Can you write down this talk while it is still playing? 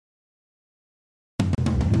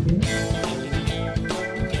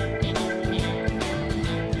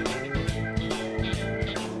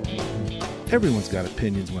Everyone's got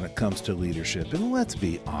opinions when it comes to leadership, and let's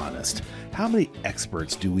be honest, how many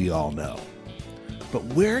experts do we all know? But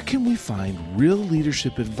where can we find real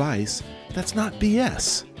leadership advice that's not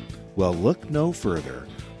BS? Well, look no further.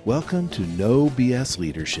 Welcome to No BS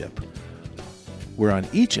Leadership, where on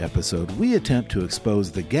each episode we attempt to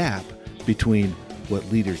expose the gap between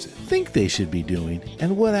what leaders think they should be doing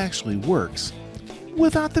and what actually works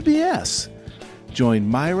without the BS. Join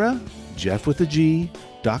Myra, Jeff with a G,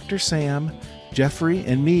 Dr. Sam, Jeffrey,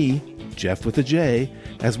 and me, Jeff with a J,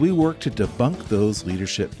 as we work to debunk those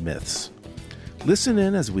leadership myths. Listen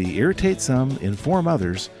in as we irritate some, inform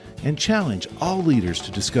others, and challenge all leaders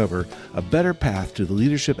to discover a better path to the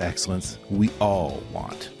leadership excellence we all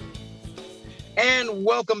want. And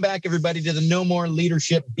welcome back, everybody, to the No More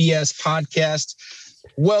Leadership BS podcast.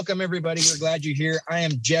 Welcome, everybody. We're glad you're here. I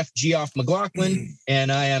am Jeff Geoff McLaughlin,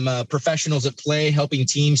 and I am Professionals at Play, helping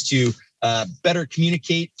teams to better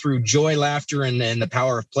communicate through joy, laughter, and the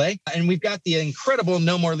power of play. And we've got the incredible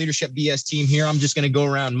No More Leadership BS team here. I'm just going to go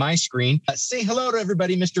around my screen. Say hello to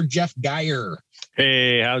everybody, Mr. Jeff Geyer.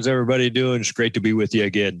 Hey, how's everybody doing? It's great to be with you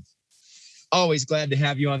again. Always glad to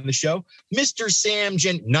have you on the show. Dr. Sam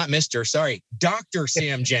Jennings.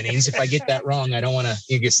 If I get that wrong, I don't want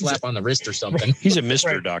to get slapped on the wrist or something. He's a Mr.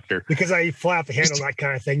 Right. Doctor. Because I flap the handle, that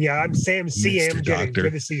kind of thing. Yeah, I'm Sam CM Jennings.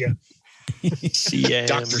 Good to see you. CM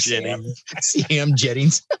Dr. Jennings. CM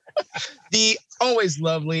Jennings. The always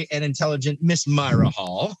lovely and intelligent Miss Myra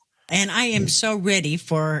Hall. And I am so ready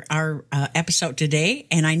for our episode today,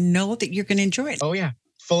 and I know that you're going to enjoy it. Oh, yeah.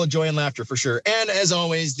 Full of joy and laughter for sure. And as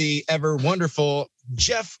always, the ever wonderful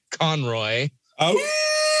Jeff Conroy. Oh.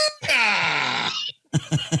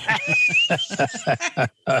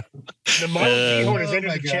 The Model G-horn has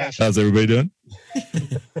entered the chat. How's everybody doing?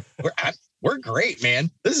 We're great, man.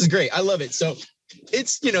 This is great. I love it. So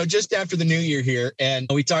it's, just after the new year here, and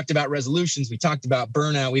we talked about resolutions. We talked about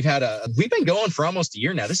burnout. We've been going for almost a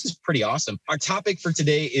year now. This is pretty awesome. Our topic for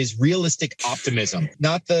today is realistic optimism,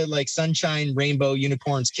 not the sunshine, rainbow,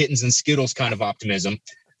 unicorns, kittens, and Skittles kind of optimism,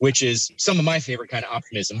 which is some of my favorite kind of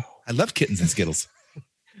optimism. I love kittens and Skittles.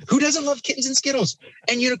 Who doesn't love kittens and Skittles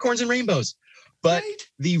and unicorns and rainbows? But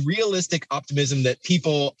the realistic optimism that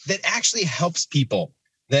actually helps people,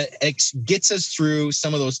 that gets us through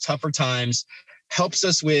some of those tougher times, helps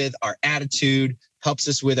us with our attitude, helps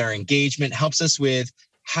us with our engagement, helps us with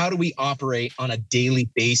how do we operate on a daily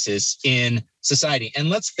basis in society. And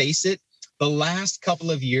let's face it, the last couple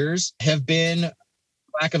of years have been,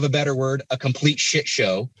 lack of a better word, a complete shit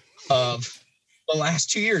show of the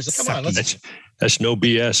last 2 years. Come on, that's no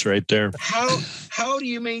BS right there. How do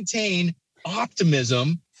you maintain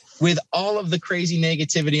optimism with all of the crazy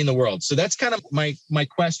negativity in the world? So that's kind of my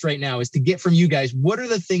quest right now, is to get from you guys, what are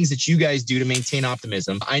the things that you guys do to maintain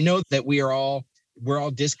optimism? I know that we're all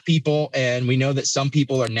disc people, and we know that some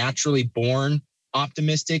people are naturally born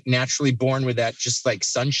optimistic, naturally born with that just like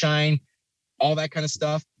sunshine, all that kind of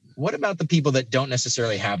stuff. What about the people that don't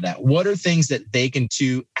necessarily have that? What are things that they can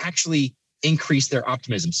to actually increase their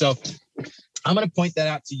optimism? So I'm going to point that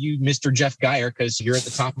out to you, Mr. Jeff Geyer, because you're at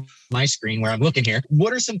the top of my screen where I'm looking here.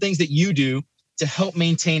 What are some things that you do to help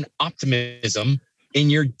maintain optimism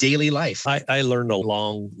in your daily life? I learned a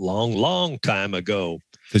long time ago.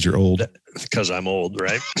 Because you're old. Because I'm old,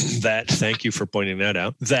 right? Thank you for pointing that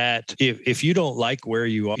out. That if you don't like where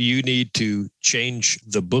you are, you need to change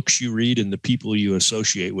the books you read and the people you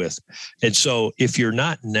associate with. And so if you're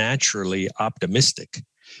not naturally optimistic,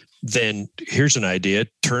 then here's an idea: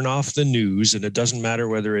 turn off the news, and it doesn't matter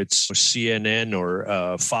whether it's CNN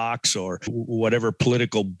or Fox or whatever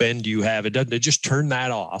political bend you have. Just turn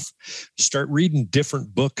that off. Start reading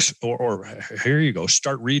different books, or here you go,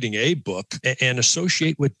 start reading a book and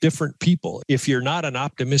associate with different people. If you're not an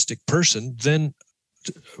optimistic person, then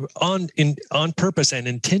on purpose and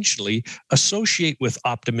intentionally associate with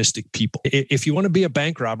optimistic people. If you want to be a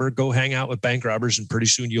bank robber, go hang out with bank robbers, and pretty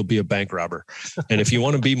soon you'll be a bank robber. And if you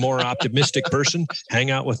want to be more optimistic person, hang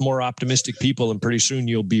out with more optimistic people, and pretty soon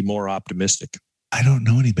you'll be more optimistic. I don't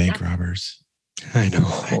know any bank robbers. I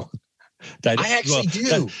know. I actually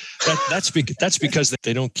do. That's because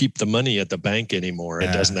they don't keep the money at the bank anymore.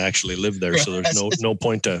 It doesn't actually live there, so there's no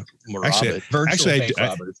point to rob it.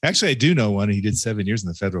 Actually, I do know one. He did 7 years in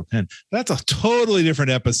the federal pen. That's a totally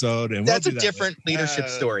different episode, and that's a different leadership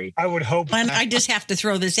story. I would hope. And I just have to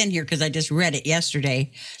throw this in here because I just read it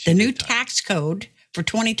yesterday. The new tax code for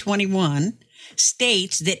 2021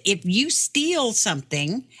 states that if you steal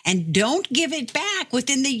something and don't give it back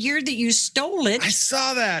within the year that you stole it, I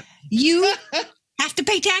saw that, you have to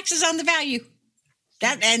pay taxes on the value.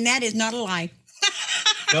 That is not a lie.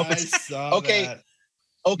 Nope.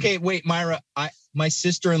 Okay, wait, Myra. my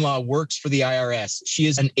sister-in-law works for the IRS. She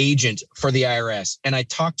is an agent for the IRS. And I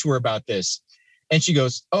talked to her about this. And she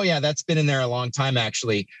goes, oh, yeah, that's been in there a long time,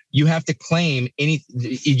 actually. You have to claim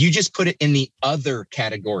you just put it in the other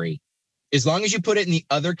category. As long as you put it in the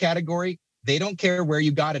other category, they don't care where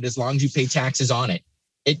you got it as long as you pay taxes on it.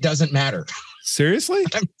 It doesn't matter. Seriously?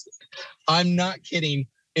 I'm not kidding.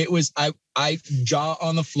 It was, I jaw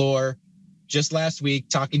on the floor just last week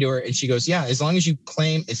talking to her, and she goes, yeah, as long as you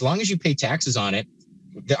pay taxes on it,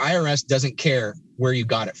 the IRS doesn't care where you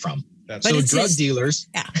got it from. So drug dealers,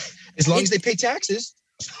 as long as they pay taxes.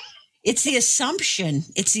 It's the assumption.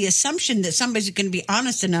 It's the assumption that somebody's going to be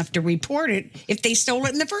honest enough to report it if they stole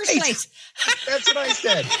it in the first place. That's what I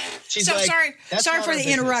said. She's so like, sorry for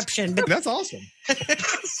the interruption. But that's awesome.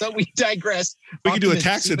 So we digress. We can do a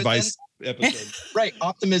tax advice episode. Right.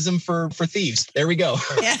 Optimism for thieves. There we go.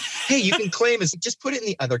 Yeah. Hey, you can claim as just put it in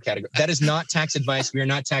the other category. That is not tax advice. We are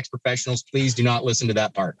not tax professionals. Please do not listen to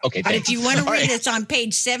that part. Okay. But thanks. if you want to read it, it's on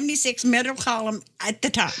page 76, middle column at the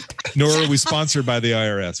top. Nor are we sponsored by the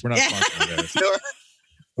IRS. We're not sponsored by the IRS.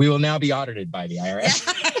 We will now be audited by the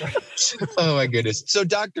IRS. Oh, my goodness. So,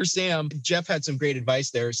 Dr. Sam, Jeff had some great advice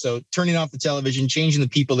there. So, turning off the television, changing the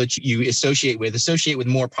people that you associate with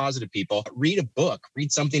more positive people. Read a book,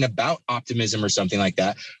 read something about optimism or something like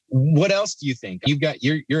that. What else do you think?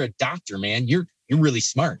 You're a doctor, man. You're really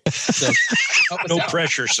smart. So, no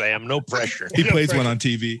pressure, Sam. No pressure. He plays one on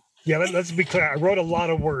TV. Yeah, let's be clear. I wrote a lot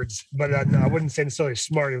of words, but I wouldn't say necessarily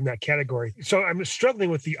smart in that category. So I'm struggling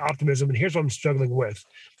with the optimism, and here's what I'm struggling with.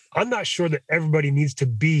 I'm not sure that everybody needs to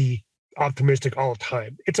be optimistic all the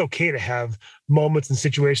time. It's okay to have moments and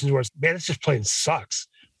situations where it's, man, it's just plain sucks,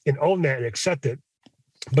 and own that and accept it.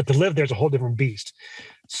 But to live there's a whole different beast.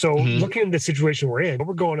 So looking at the situation we're in,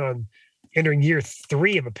 we're going on entering year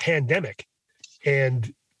 3 of a pandemic,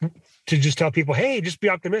 and to just tell people, hey, just be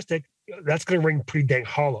optimistic, that's going to ring pretty dang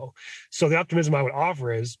hollow. So the optimism I would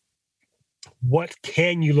offer is, what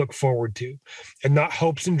can you look forward to? And not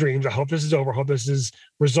hopes and dreams. I hope this is over. I hope this is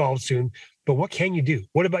resolved soon. But what can you do?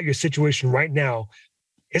 What about your situation right now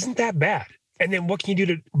isn't that bad? And then what can you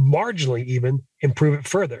do to marginally even improve it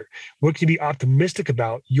further? What can you be optimistic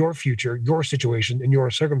about your future, your situation, and your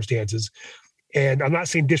circumstances? And I'm not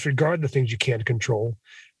saying disregard the things you can't control,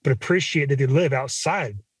 but appreciate that they live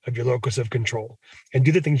outside of your locus of control and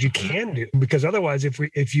do the things you can do. Because otherwise,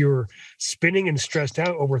 if you're spinning and stressed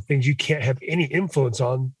out over things you can't have any influence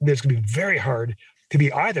on, then it's going to be very hard to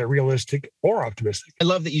be either realistic or optimistic. I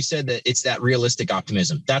love that you said that it's that realistic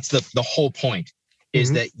optimism. That's the whole point,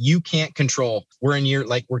 is that you can't control. We're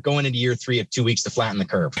going into year 3 of 2 weeks to flatten the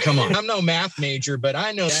curve. Come on. I'm no math major, but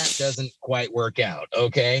I know that doesn't quite work out.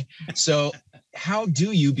 Okay. So how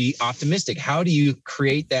do you be optimistic? How do you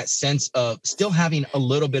create that sense of still having a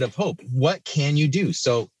little bit of hope? What can you do?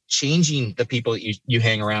 So changing the people that you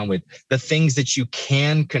hang around with, the things that you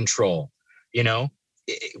can control,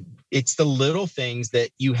 it's the little things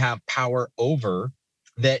that you have power over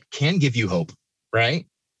that can give you hope, right?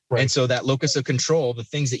 Right. And so that locus of control, the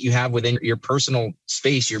things that you have within your personal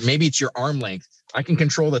space, maybe it's your arm length. I can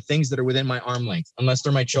control the things that are within my arm length, unless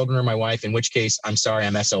they're my children or my wife, in which case, I'm sorry,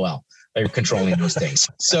 I'm SOL. They're controlling those things.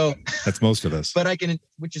 So that's most of us. But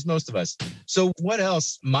which is most of us. So what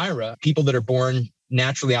else, Myra, people that are born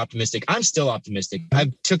naturally optimistic? I'm still optimistic.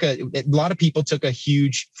 A lot of people took a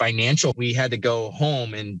huge financial. We had to go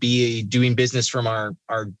home and be doing business from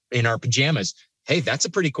in our pajamas. Hey, that's a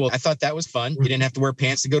pretty cool. I thought that was fun. You didn't have to wear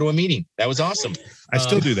pants to go to a meeting. That was awesome. I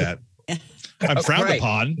still do that. I'm frowned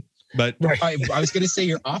upon, but I was going to say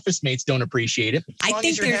your office mates don't appreciate it. I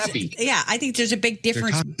think you're happy. Yeah, I think there's a big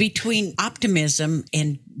difference between optimism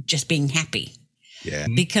and just being happy. Yeah.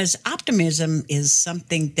 Because optimism is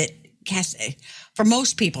something that for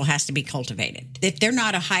most people has to be cultivated. If they're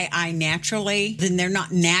not a high I naturally, then they're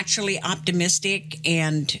not naturally optimistic,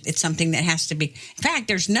 and it's something that has to be. In fact,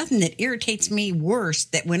 there's nothing that irritates me worse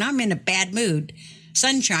than when I'm in a bad mood,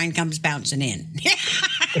 sunshine comes bouncing in.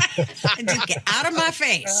 Just get out of my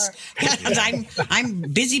face, because I'm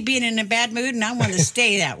busy being in a bad mood and I want to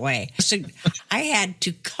stay that way. So I had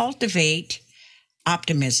to cultivate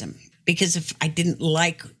optimism, because if I didn't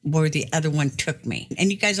like where the other one took me.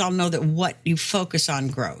 And you guys all know that what you focus on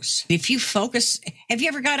grows. If you focus, have you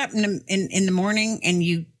ever got up in the morning and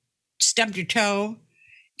you stubbed your toe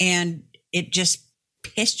and it just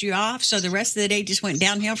pissed you off, so the rest of the day just went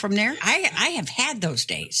downhill from there? I have had those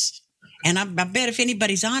days. And I bet if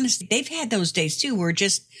anybody's honest, they've had those days too, where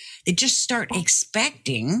they just start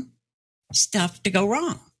expecting stuff to go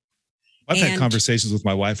wrong. I've had conversations with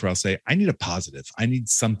my wife where I'll say, I need a positive. I need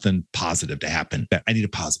something positive to happen. I need a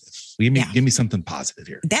positive. Give me something positive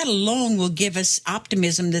here. That alone will give us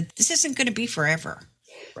optimism that this isn't going to be forever.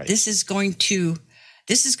 Right. This is going to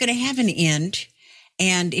have an end.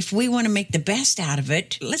 And if we want to make the best out of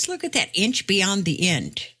it, let's look at that inch beyond the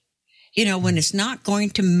end. You know, when it's not going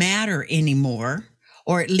to matter anymore,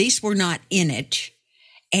 or at least we're not in it,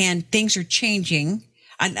 and things are changing.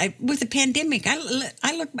 With the pandemic,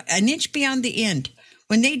 I look an inch beyond the end.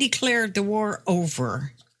 When they declared the war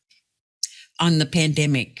over on the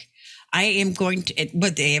pandemic, I am going to,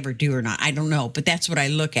 what they ever do or not, I don't know, but that's what I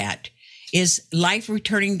look at. Is life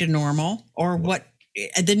returning to normal, or what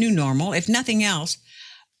the new normal, if nothing else?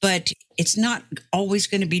 But it's not always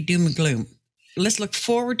going to be doom and gloom. Let's look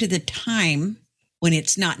forward to the time when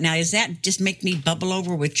it's not. Now, does that just make me bubble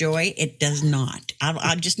over with joy? It does not.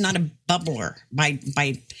 I'm just not a bubbler by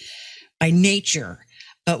nature.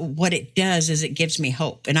 But what it does is it gives me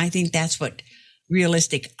hope. And I think that's what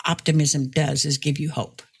realistic optimism does, is give you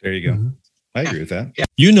hope. There you go. Mm-hmm. I agree with that. Yeah.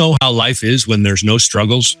 You know how life is when there's no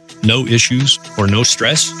struggles, no issues, or no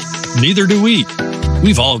stress? Neither do we.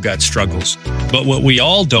 We've all got struggles. But what we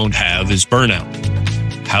all don't have is burnout.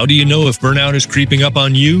 How do you know if burnout is creeping up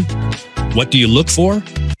on you? What do you look for?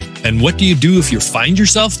 And what do you do if you find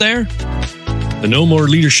yourself there? The No More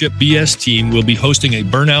Leadership BS team will be hosting a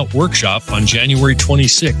burnout workshop on January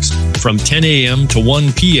 26th from 10 a.m. to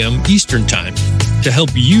 1 p.m. Eastern Time to help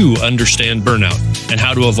you understand burnout and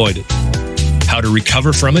how to avoid it, how to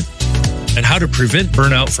recover from it, and how to prevent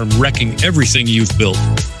burnout from wrecking everything you've built.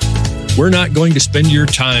 We're not going to spend your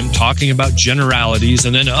time talking about generalities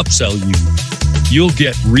and then upsell you. You'll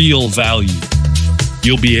get real value.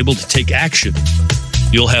 You'll be able to take action.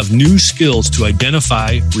 You'll have new skills to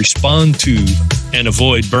identify, respond to, and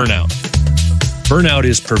avoid burnout. Burnout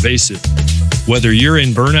is pervasive. Whether you're in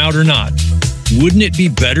burnout or not, wouldn't it be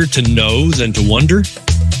better to know than to wonder?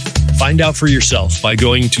 Find out for yourself by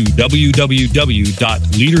going to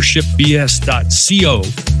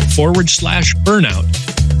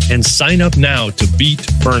www.leadershipbs.co/burnout and sign up now to beat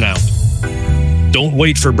burnout. Don't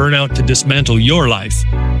wait for burnout to dismantle your life.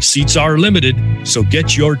 Seats are limited, so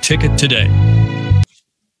get your ticket today.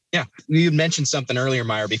 Yeah, you mentioned something earlier,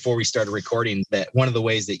 Meyer, before we started recording, that one of the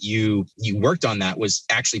ways that you worked on that was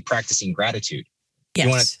actually practicing gratitude.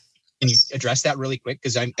 Yes. Can you address that really quick?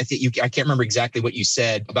 Because I can't remember exactly what you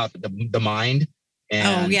said about the mind.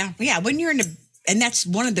 And When you're and that's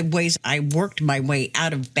one of the ways I worked my way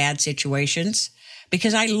out of bad situations,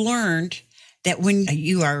 because I learned that when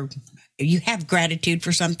you have gratitude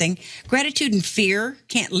for something, gratitude and fear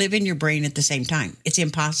can't live in your brain at the same time. It's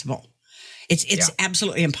impossible. It's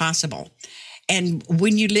absolutely impossible. And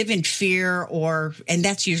when you live in fear, and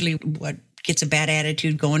that's usually what gets a bad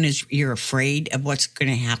attitude going, is you're afraid of what's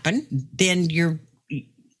going to happen, then your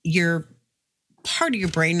part of your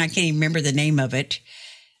brain, I can't even remember the name of it.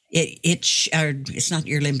 It's not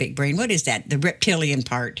your limbic brain. What is that? The reptilian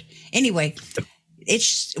part. Anyway,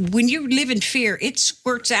 it's when you live in fear, it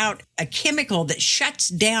squirts out a chemical that shuts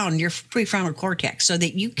down your prefrontal cortex so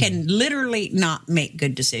that you can literally not make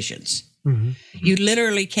good decisions. Mm-hmm. You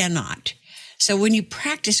literally cannot. So when you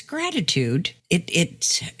practice gratitude,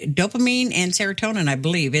 it's dopamine and serotonin, I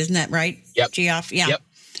believe. Isn't that right, Yep. Geoff? Yeah.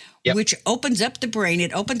 Yep. Which opens up the brain.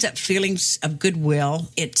 It opens up feelings of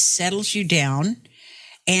goodwill. It settles you down,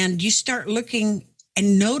 and you start looking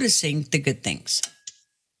and noticing the good things.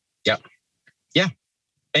 Yep. Yeah.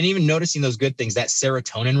 And even noticing those good things, that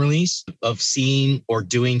serotonin release of seeing or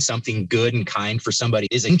doing something good and kind for somebody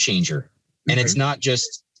is a game changer. And it's not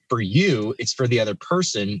just for you, it's for the other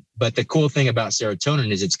person. But the cool thing about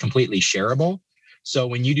serotonin is it's completely shareable. So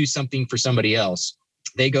when you do something for somebody else,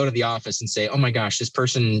 they go to the office and say, oh my gosh, this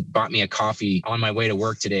person bought me a coffee on my way to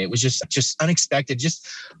work today. It was just unexpected.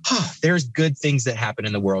 There's good things that happen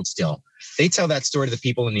in the world still. They tell that story to the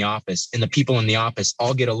people in the office, and the people in the office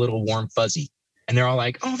all get a little warm fuzzy. And they're all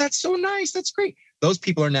like, oh, that's so nice. That's great. Those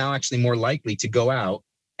people are now actually more likely to go out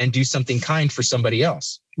and do something kind for somebody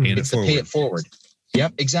else. It's to pay it forward.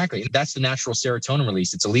 Yep, exactly. That's the natural serotonin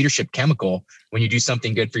release. It's a leadership chemical. When you do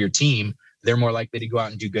something good for your team, they're more likely to go out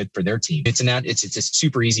and do good for their team. It's a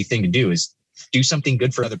super easy thing to do, is do something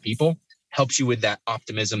good for other people. Helps you with that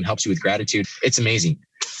optimism, helps you with gratitude. It's amazing.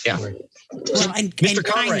 Yeah. Well, and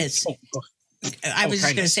kindness. I was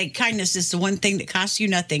just going to say, kindness is the one thing that costs you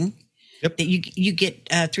nothing. Yep. That you get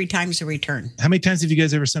 3 times the return. How many times have you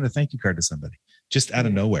guys ever sent a thank you card to somebody just out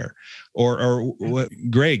of nowhere? Or what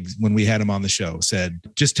Greg, when we had him on the show, said,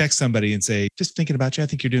 just text somebody and say, just thinking about you. I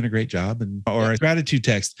think you're doing a great job. Or a gratitude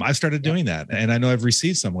text. I've started doing that. And I know I've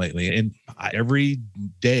received some lately. And every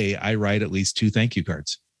day I write at least 2 thank you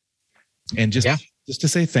cards. And just to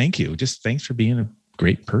say thank you. Just thanks for being a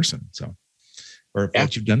great person. So, or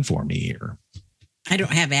what you've done for me, or I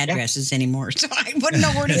don't have addresses anymore, so I wouldn't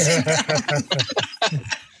know where to send them.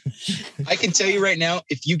 I can tell you right now,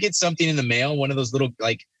 if you get something in the mail, one of those little,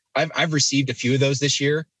 like I've received a few of those this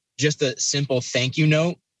year, just a simple thank you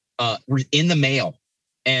note in the mail.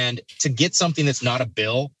 And to get something that's not a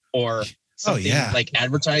bill or something like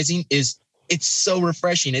advertising it's so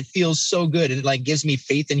refreshing. It feels so good. And it like gives me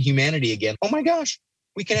faith in humanity again. Oh my gosh,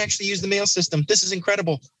 we can actually use the mail system. This is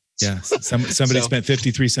incredible. Yeah. Somebody spent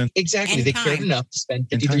 53 cents. Exactly. And they time. cared enough to spend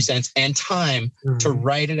 53 cents and time to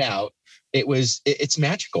write it out. It's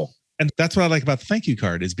magical. And that's what I like about the thank you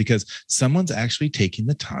card, is because someone's actually taking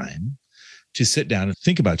the time to sit down and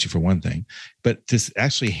think about you, for one thing, but to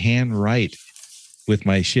actually handwrite with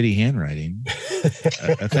my shitty handwriting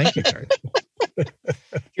a thank you card.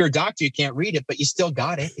 If you're a doctor, you can't read it, but you still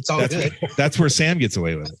got it. It's all good. That's where Sam gets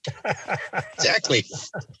away with it. Exactly.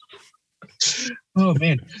 Oh,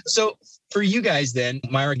 man. So for you guys then,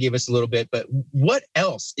 Myra gave us a little bit, but what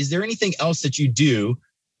else? Is there anything else that you do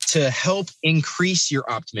to help increase your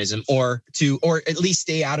optimism, or at least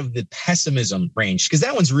stay out of the pessimism range? Because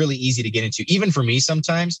that one's really easy to get into. Even for me,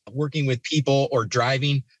 sometimes working with people or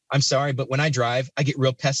driving, I'm sorry, but when I drive, I get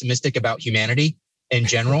real pessimistic about humanity in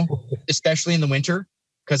general, especially in the winter.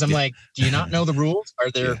 Because I'm like, do you not know the rules?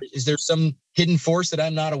 Is there some hidden force that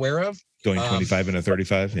I'm not aware of? Going 25 and a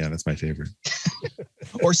 35. Yeah, that's my favorite.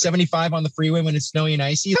 Or 75 on the freeway when it's snowy and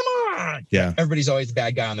icy. Come on. Yeah. Everybody's always the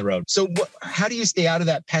bad guy on the road. So how do you stay out of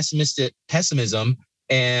that pessimism?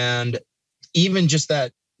 And even just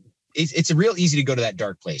that, it's real easy to go to that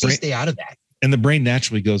dark place. You stay out of that. And the brain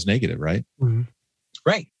naturally goes negative, right? Mm-hmm.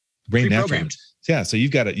 Right. Brain naturally. Yeah. So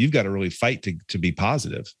you've got to really fight to be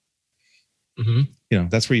positive. Mm-hmm. You know,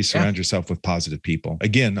 that's where you surround yourself with positive people.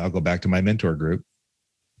 Again, I'll go back to my mentor group.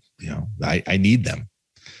 You know, I need them.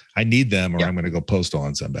 I need them, or I'm going to go postal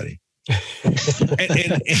on somebody.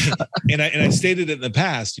 and I stated it in the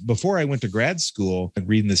past, before I went to grad school and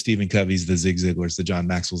reading the Stephen Coveys, the Zig Ziglars, the John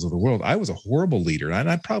Maxwell's of the world, I was a horrible leader. And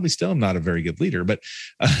I probably still am not a very good leader, but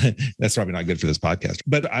that's probably not good for this podcast.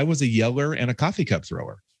 But I was a yeller and a coffee cup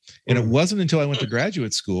thrower. And it wasn't until I went to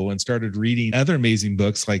graduate school and started reading other amazing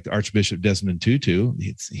books like Archbishop Desmond Tutu.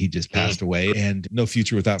 He just passed away, and No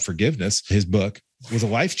Future Without Forgiveness, his book, was a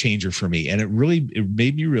life changer for me. And it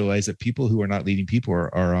made me realize that people who are not leading people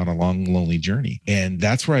are on a long, lonely journey. And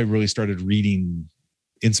that's where I really started reading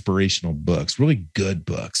inspirational books, really good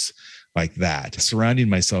books like that, surrounding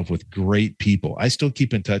myself with great people. I still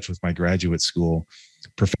keep in touch with my graduate school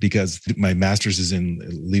because my master's is in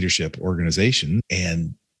leadership organization,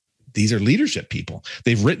 and these are leadership people.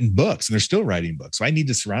 They've written books and they're still writing books. So I need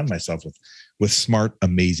to surround myself with smart,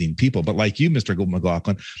 amazing people. But like you, Mr.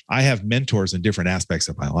 McLaughlin, I have mentors in different aspects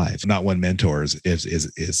of my life. Not one mentor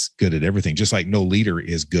is good at everything. Just like no leader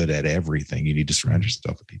is good at everything. You need to surround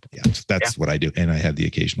yourself with people. Yeah, that's what I do. And I have the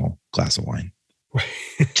occasional glass of wine.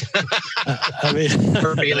 I mean,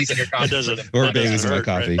 or Bailey's in your coffee. Or Bailey's in my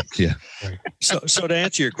coffee. Right? Yeah. So to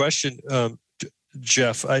answer your question,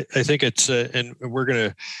 Jeff, I think it's, and we're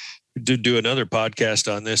going to do another podcast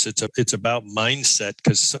on this. It's about mindset,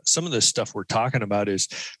 because some of the stuff we're talking about is,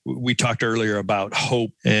 we talked earlier about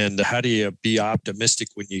hope, and how do you be optimistic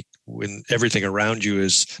when everything around you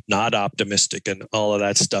is not optimistic and all of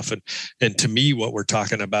that stuff. And to me, what we're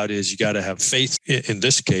talking about is you got to have faith in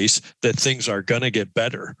this case that things are going to get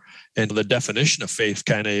better. And the definition of faith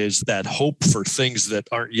kind of is that hope for things that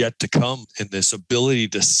aren't yet to come, and this ability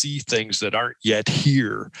to see things that aren't yet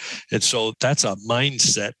here. And so that's a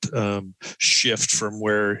mindset shift from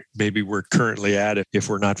where maybe we're currently at if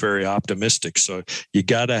we're not very optimistic. So you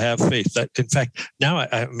got to have faith. That, in fact, now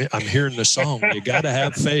I'm hearing the song, you got to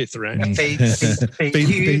have faith, right? Faith.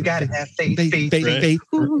 You got to have faith.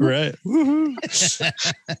 Right.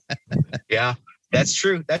 Yeah. That's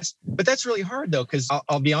true. That's really hard though, because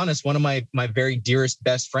I'll be honest, one of my very dearest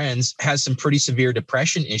best friends has some pretty severe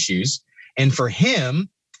depression issues. And for him,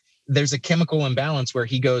 there's a chemical imbalance where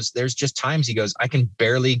there's just times he goes, I can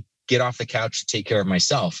barely get off the couch to take care of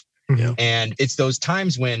myself. Yeah. And it's those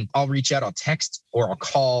times when I'll reach out, I'll text or I'll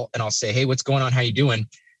call and I'll say, hey, what's going on? How you doing?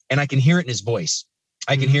 And I can hear it in his voice.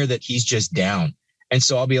 I can hear that he's just down. And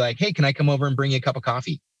so I'll be like, hey, can I come over and bring you a cup of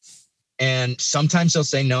coffee? And sometimes he'll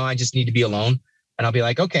say, no, I just need to be alone. And I'll be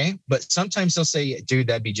like, okay. But sometimes they'll say, dude,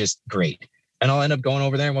 that'd be just great. And I'll end up going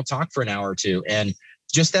over there and we'll talk for an hour or two. And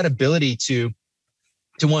just that ability to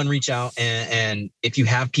one, reach out. And if you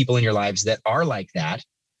have people in your lives that are like that,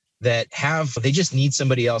 that they just need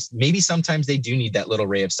somebody else. Maybe sometimes they do need that little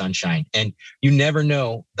ray of sunshine, and you never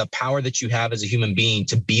know the power that you have as a human being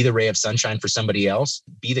to be the ray of sunshine for somebody else,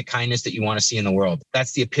 be the kindness that you want to see in the world.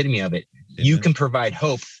 That's the epitome of it. Amen. You can provide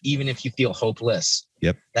hope even if you feel hopeless.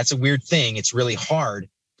 Yep. That's a weird thing. It's really hard,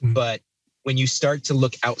 but when you start to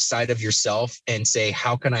look outside of yourself and say,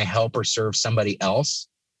 how can I help or serve somebody else?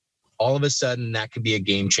 All of a sudden that could be a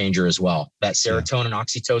game changer as well. That serotonin,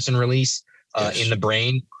 oxytocin release in the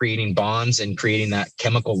brain, creating bonds and creating that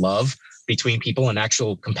chemical love between people and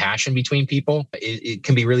actual compassion between people. It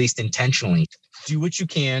can be released intentionally. Do what you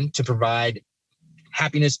can to provide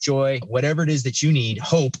happiness, joy, whatever it is that you need,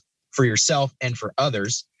 hope for yourself and for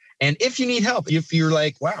others. And if you need help, if you're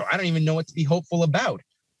like, wow, I don't even know what to be hopeful about,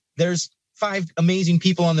 there's 5 amazing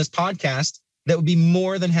people on this podcast that would be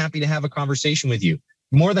more than happy to have a conversation with you,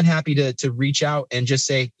 more than happy to reach out and just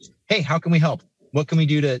say, hey, how can we help? What can we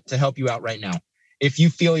do to help you out right now? If you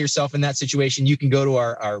feel yourself in that situation, you can go to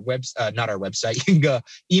our not our website. You can go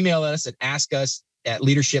email us at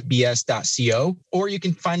askus@leadershipbs.co, or you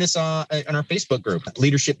can find us on our Facebook group,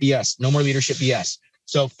 Leadership BS, No More Leadership BS.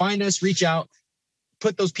 So find us, reach out,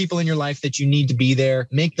 put those people in your life that you need to be there,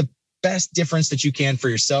 make the best difference that you can for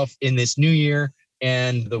yourself in this new year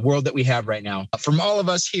and the world that we have right now. From all of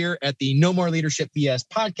us here at the No More Leadership BS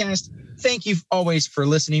podcast, thank you always for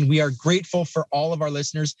listening. We are grateful for all of our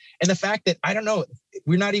listeners. And the fact that, I don't know,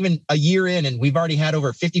 we're not even a year in and we've already had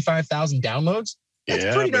over 55,000 downloads. That's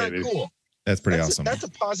pretty darn cool. That's pretty awesome. That's a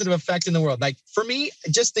positive effect in the world. Like for me,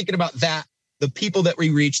 just thinking about that, the people that we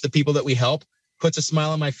reach, the people that we help, puts a smile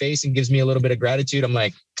on my face and gives me a little bit of gratitude. I'm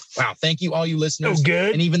like, wow, thank you, all you listeners. Oh,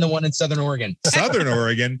 good. And even the one in Southern Oregon. Southern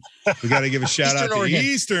Oregon. We got to give a shout out to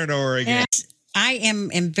Eastern Oregon. And I am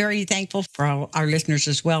very thankful for all our listeners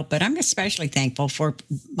as well, but I'm especially thankful for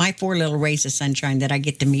my 4 little rays of sunshine that I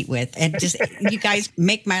get to meet with. And just you guys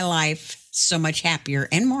make my life so much happier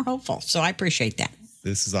and more hopeful. So I appreciate that.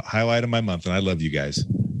 This is a highlight of my month, and I love you guys.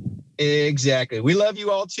 Exactly. We love you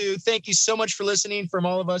all too. Thank you so much for listening from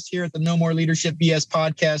all of us here at the No More Leadership BS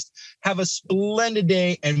podcast. Have a splendid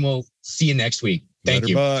day, and we'll see you next week. Thank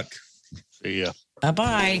you. Buck. See ya.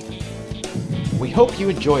 Bye-bye. We hope you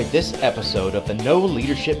enjoyed this episode of the No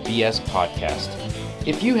Leadership BS podcast.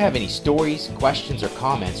 If you have any stories, questions, or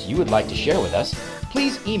comments you would like to share with us,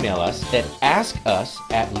 please email us at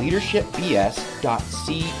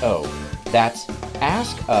askus@leadershipbs.co. That's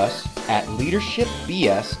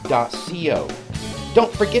askus@leadershipbs.co.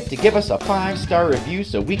 Don't forget to give us a 5-star review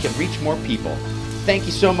so we can reach more people. Thank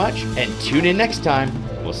you so much, and tune in next time.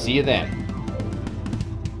 We'll see you then.